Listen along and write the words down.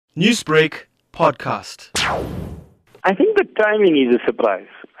Newsbreak Podcast. I think the timing is a surprise.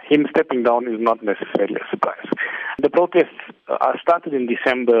 Him stepping down is not necessarily a surprise. The protests started in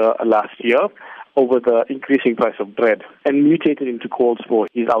December last year over the increasing price of bread and mutated into calls for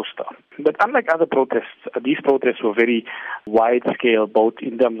his ouster. But unlike other protests, these protests were very wide-scale, both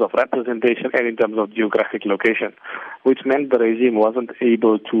in terms of representation and in terms of geographic location, which meant the regime wasn't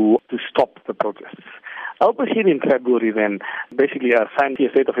able to stop the protests. Al-Bashir in February then basically signed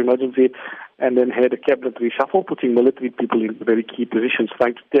a state of emergency and then had a cabinet reshuffle, putting military people in very key positions,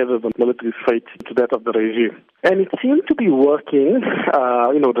 trying to tether the military fate to that of the regime. And it seemed to be working.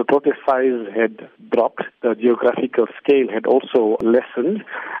 The protest size had dropped. The geographical scale had also lessened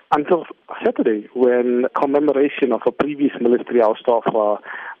until Saturday, when commemoration of a previous military ouster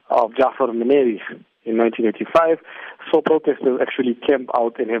of Jafar Numeri in 1985 saw protesters actually camp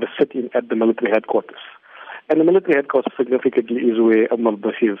out and have a sit-in at the military headquarters. And the military headquarters significantly is where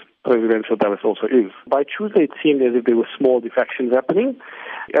al-Bashir's presidential palace also is. By Tuesday, it seemed as if there were small defections happening.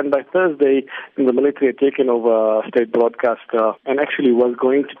 And by Thursday, the military had taken over state broadcaster and actually was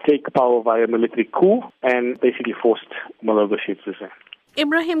going to take power via military coup and basically forced al-Bashir to resign.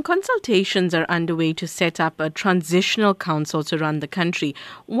 Ebrahim, consultations are underway to set up a transitional council to run the country.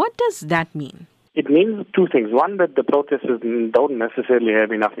 What does that mean? It means two things. One, that the protesters don't necessarily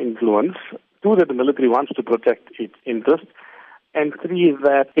have enough influence. Two, that the military wants to protect its interests. And three,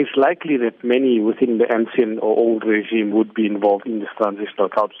 that it's likely that many within the ancient or old regime would be involved in this transitional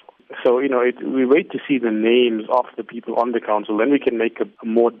council. So, we wait to see the names of the people on the council, then we can make a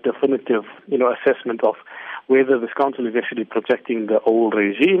more definitive, assessment of whether this council is actually protecting the old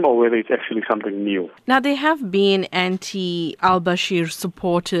regime or whether it's actually something new. Now, there have been anti-al-Bashir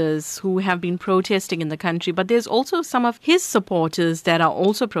supporters who have been protesting in the country, but there's also some of his supporters that are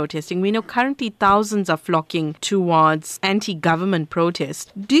also protesting. We know currently thousands are flocking towards anti-government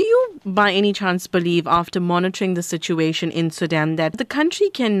protests. Do you, by any chance, believe, after monitoring the situation in Sudan, that the country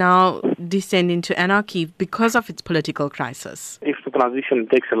can now descend into anarchy because of its political crisis? If the transition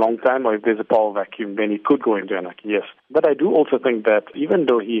takes a long time or if there's a power vacuum, then it could go into anarchy, yes. But I do also think that even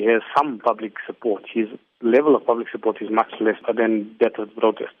though he has some public support, his level of public support is much less than that of the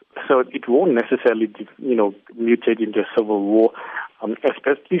protest. So it won't necessarily, mutate into a civil war,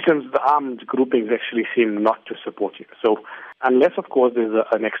 especially since the armed groupings actually seem not to support him. So unless, of course, there's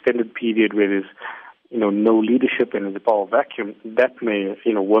an extended period where there's no leadership and the power vacuum, that may,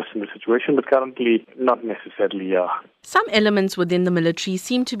 worsen the situation, but currently not necessarily. Some elements within the military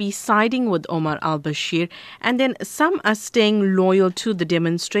seem to be siding with Omar al-Bashir, and then some are staying loyal to the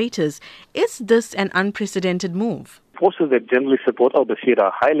demonstrators. Is this an unprecedented move? Forces that generally support al-Bashir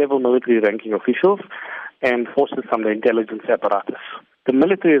are high-level military ranking officials and forces from the intelligence apparatus. The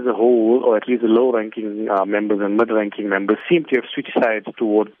military as a whole, or at least the low-ranking members and mid-ranking members, seem to have switched sides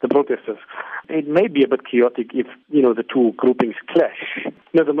towards the protesters. It may be a bit chaotic if, the two groupings clash.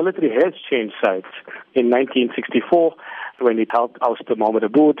 The military has changed sides in 1964 when it helped ouster Mohammed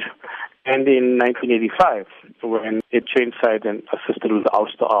Aboud, and in 1985 when it changed sides and assisted with the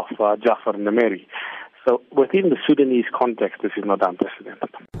ouster of Jafar Numeri. So within the Sudanese context, this is not unprecedented.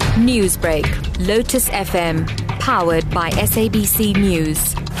 Newsbreak, Lotus FM, powered by SABC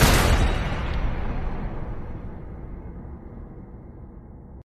News.